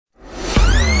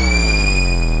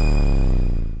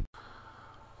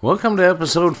Welcome to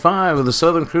episode 5 of the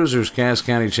Southern Cruisers Cass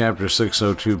County Chapter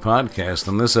 602 podcast.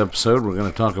 On this episode, we're going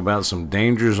to talk about some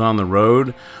dangers on the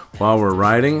road while we're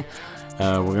riding.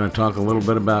 We're going to talk a little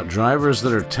bit about drivers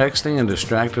that are texting and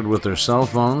distracted with their cell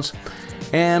phones.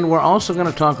 And we're also going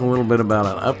to talk a little bit about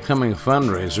an upcoming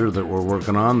fundraiser that we're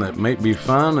working on that might be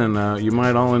fun and you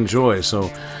might all enjoy.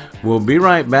 So we'll be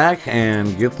right back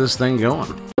and get this thing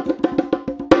going.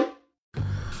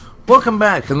 Welcome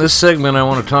back. In this segment, I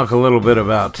want to talk a little bit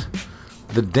about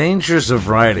the dangers of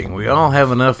riding. We all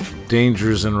have enough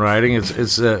dangers in riding.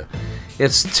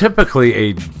 It's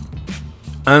typically a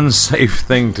unsafe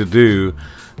thing to do,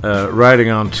 riding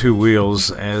on two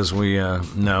wheels, as we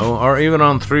know, or even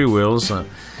on three wheels.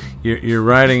 You're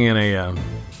riding in a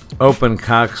open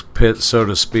cockpit, so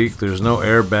to speak. There's no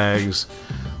airbags.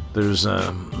 There's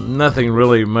nothing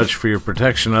really much for your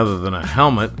protection other than a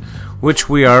helmet, which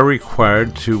we are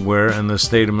required to wear in the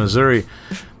state of Missouri.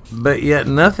 But yet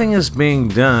nothing is being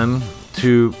done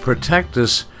to protect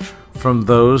us from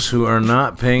those who are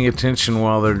not paying attention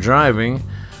while they're driving.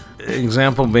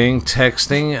 Example being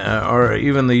texting or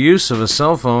even the use of a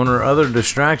cell phone or other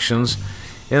distractions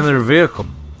in their vehicle.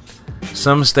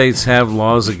 Some states have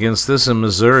laws against this. In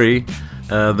Missouri,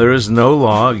 there is no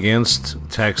law against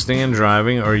texting and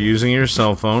driving or using your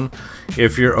cell phone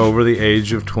if you're over the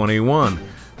age of 21.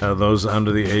 Those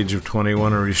under the age of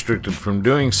 21 are restricted from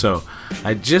doing so.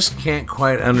 I just can't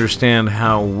quite understand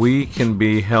how we can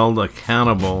be held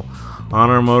accountable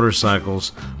on our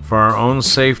motorcycles for our own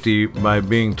safety by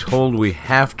being told we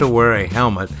have to wear a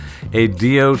helmet, a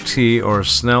DOT or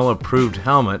Snell approved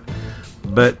helmet,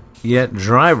 but yet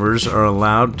drivers are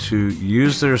allowed to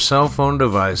use their cell phone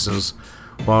devices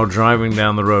while driving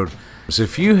down the road. So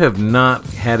if you have not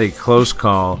had a close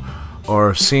call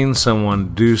or seen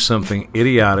someone do something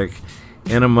idiotic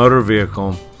in a motor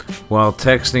vehicle while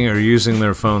texting or using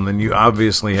their phone, then you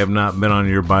obviously have not been on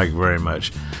your bike very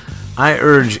much. I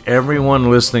urge everyone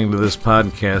listening to this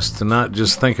podcast to not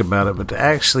just think about it, but to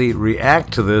actually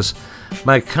react to this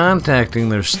by contacting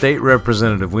their state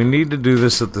representative. We need to do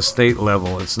this at the state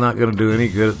level. It's not going to do any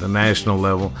good at the national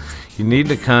level. You need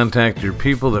to contact your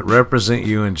people that represent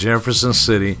you in Jefferson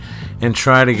City and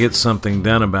try to get something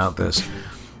done about this.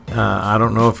 I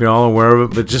don't know if you're all aware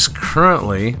of it, but just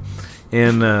currently,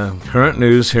 in current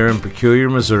news here in Peculiar,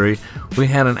 Missouri, we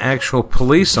had an actual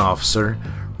police officer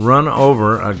run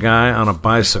over a guy on a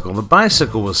bicycle. The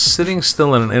bicycle was sitting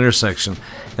still in an intersection,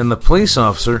 and the police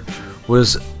officer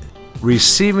was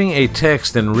receiving a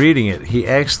text and reading it. He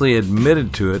actually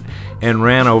admitted to it and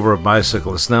ran over a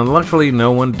bicyclist. Now, luckily,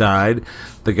 no one died.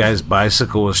 The guy's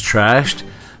bicycle was trashed.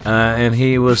 And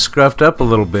he was scruffed up a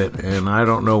little bit, and I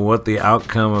don't know what the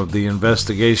outcome of the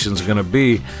investigation is going to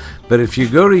be, but if you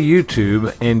go to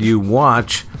YouTube and you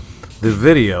watch the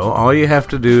video, all you have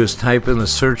to do is type in the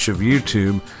search of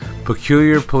YouTube,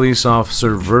 Peculiar Police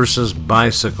Officer versus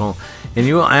Bicycle, and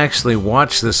you will actually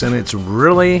watch this, and it's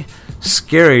really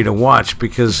scary to watch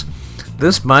because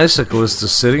this bicyclist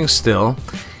is sitting still.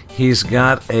 He's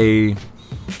got a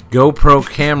GoPro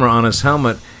camera on his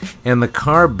helmet, and the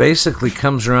car basically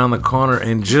comes around the corner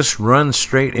and just runs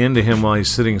straight into him while he's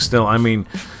sitting still. I mean,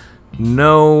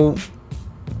 no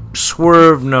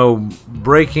swerve, no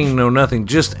braking, no nothing,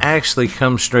 just actually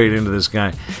comes straight into this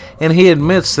guy. And he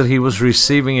admits that he was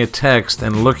receiving a text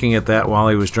and looking at that while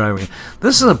he was driving.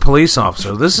 This is a police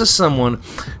officer. This is someone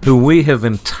who we have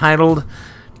entitled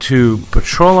to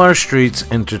patrol our streets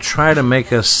and to try to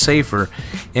make us safer,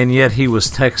 and yet he was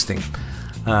texting.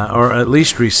 Or at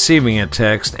least receiving a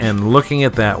text and looking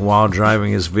at that while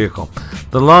driving his vehicle.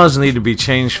 The laws need to be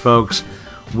changed, folks.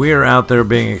 We are out there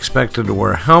being expected to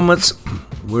wear helmets.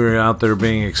 We're out there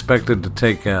being expected to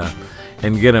take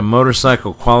and get a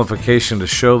motorcycle qualification to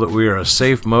show that we are a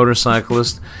safe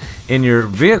motorcyclist. In your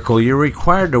vehicle, you're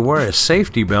required to wear a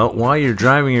safety belt while you're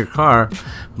driving your car,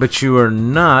 but you are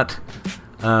not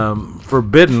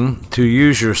forbidden to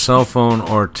use your cell phone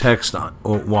or text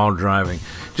while driving.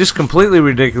 Just completely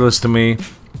ridiculous to me.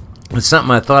 It's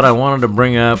something I thought I wanted to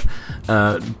bring up.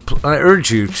 I urge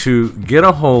you to get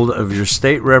a hold of your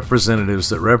state representatives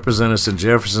that represent us in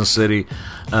Jefferson City.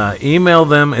 Email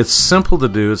them. It's simple to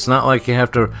do. It's not like you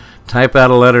have to type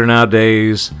out a letter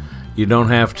nowadays. You don't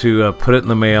have to put it in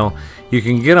the mail. You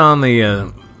can get on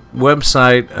the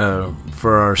website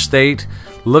for our state,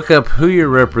 look up who your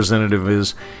representative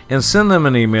is, and send them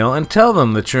an email and tell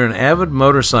them that you're an avid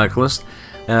motorcyclist.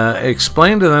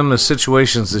 explain to them the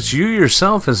situations that you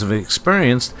yourself have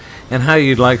experienced and how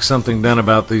you'd like something done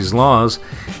about these laws.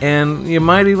 And you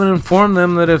might even inform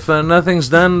them that if nothing's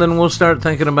done, then we'll start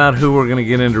thinking about who we're going to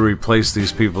get in to replace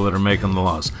these people that are making the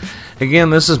laws. Again,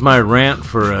 this is my rant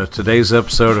for today's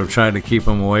episode. I've tried to keep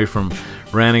them away from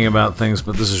ranting about things,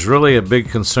 but this is really a big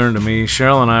concern to me.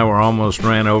 Cheryl and I were almost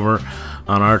ran over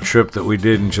on our trip that we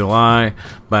did in July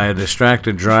by a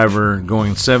distracted driver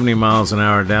going 70 miles an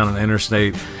hour down an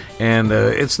interstate. And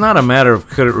it's not a matter of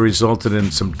could it resulted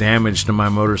in some damage to my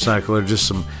motorcycle or just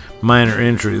some minor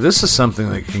injury. This is something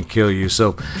that can kill you.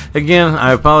 So again,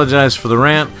 I apologize for the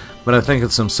rant, but I think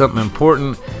it's something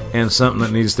important and something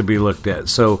that needs to be looked at.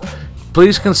 So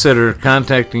please consider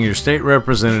contacting your state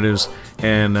representatives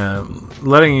and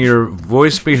letting your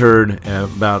voice be heard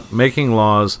about making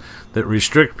laws that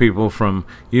restrict people from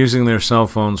using their cell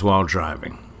phones while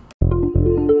driving.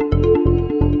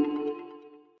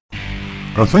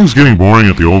 Are things getting boring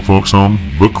at the old folks' home?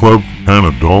 Book club kind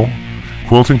of dull?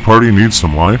 Quilting party needs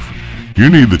some life? You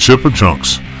need the Chip and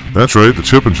Chunks. That's right, the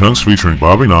Chip and Chunks featuring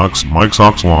Bobby Knox, Mike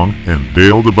Sox Long, and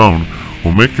Dale DeBone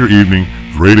will make your evening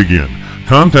great again.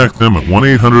 Contact them at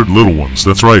 1-800-LITTLE-ONES.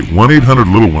 That's right,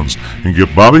 1-800-LITTLE-ONES, and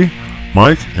get Bobby,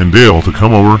 Mike, and Dale to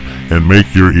come over and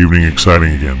make your evening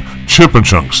exciting again. Chip and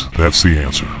Chunks, that's the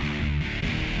answer.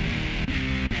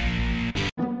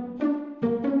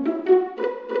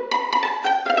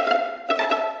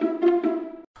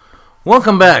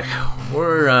 Welcome back.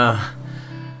 We're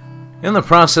in the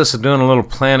process of doing a little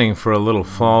planning for a little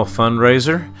fall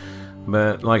fundraiser,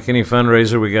 but like any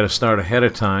fundraiser, we got to start ahead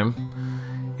of time.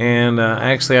 And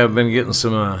actually, I've been getting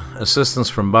some assistance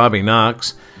from Bobby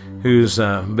Knox, who's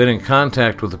been in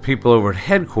contact with the people over at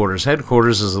Headquarters.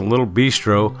 Headquarters is a little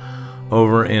bistro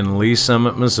over in Lee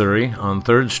Summit, Missouri, on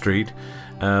 3rd Street.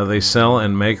 They sell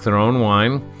and make their own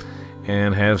wine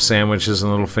and have sandwiches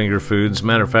and little finger foods.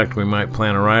 Matter of fact, we might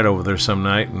plan a ride over there some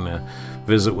night and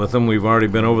visit with them. We've already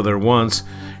been over there once.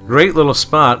 Great little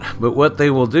spot, but what they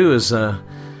will do is,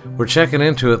 we're checking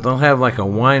into it, they'll have like a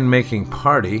wine-making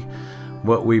party.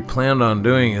 What we planned on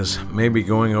doing is maybe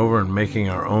going over and making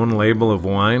our own label of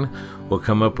wine. We'll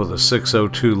come up with a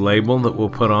 602 label that we'll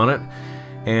put on it.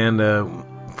 And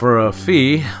for a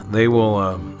fee, they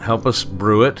will help us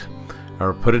brew it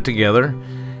or put it together.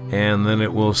 And then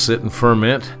it will sit and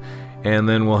ferment. And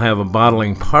then we'll have a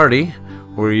bottling party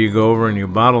where you go over and you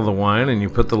bottle the wine and you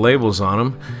put the labels on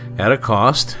them at a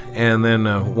cost. And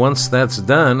then once that's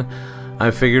done, I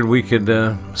figured we could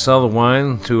sell the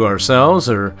wine to ourselves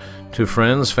or to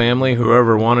friends, family,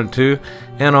 whoever wanted to,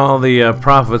 and all the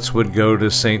profits would go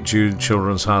to St. Jude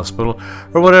Children's Hospital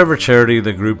or whatever charity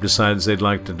the group decides they'd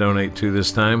like to donate to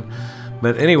this time.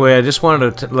 But anyway, I just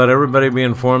wanted to let everybody be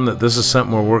informed that this is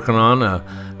something we're working on.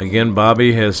 Again,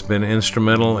 Bobby has been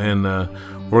instrumental in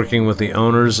working with the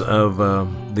owners of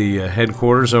the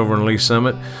headquarters over in Lee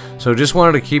Summit. So just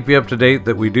wanted to keep you up to date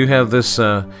that we do have this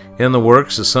in the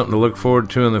works. It's something to look forward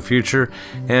to in the future,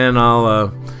 and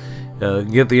I'll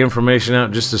get the information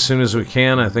out just as soon as we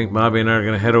can. I think Bobby and I are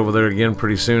going to head over there again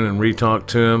pretty soon and re-talk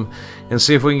to him and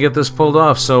see if we can get this pulled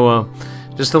off. So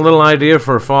just a little idea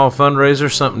for a fall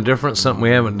fundraiser, something different, something we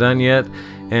haven't done yet,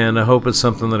 and I hope it's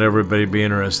something that everybody be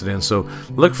interested in. So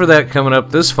look for that coming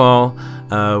up this fall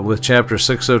with Chapter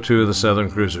 602 of the Southern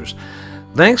Cruisers.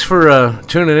 Thanks for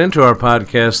tuning into our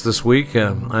podcast this week.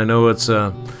 I know it's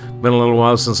been a little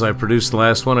while since I produced the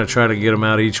last one. I try to get them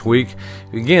out each week.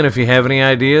 Again, if you have any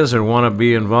ideas or want to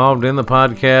be involved in the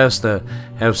podcast,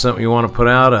 have something you want to put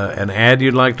out, an ad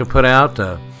you'd like to put out,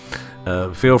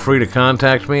 feel free to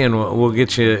contact me and we'll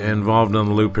get you involved in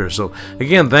the loop here. So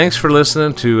again, thanks for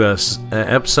listening to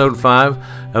episode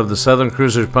 5 of the Southern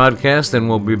Cruisers podcast, and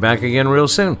we'll be back again real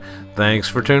soon. Thanks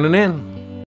for tuning in.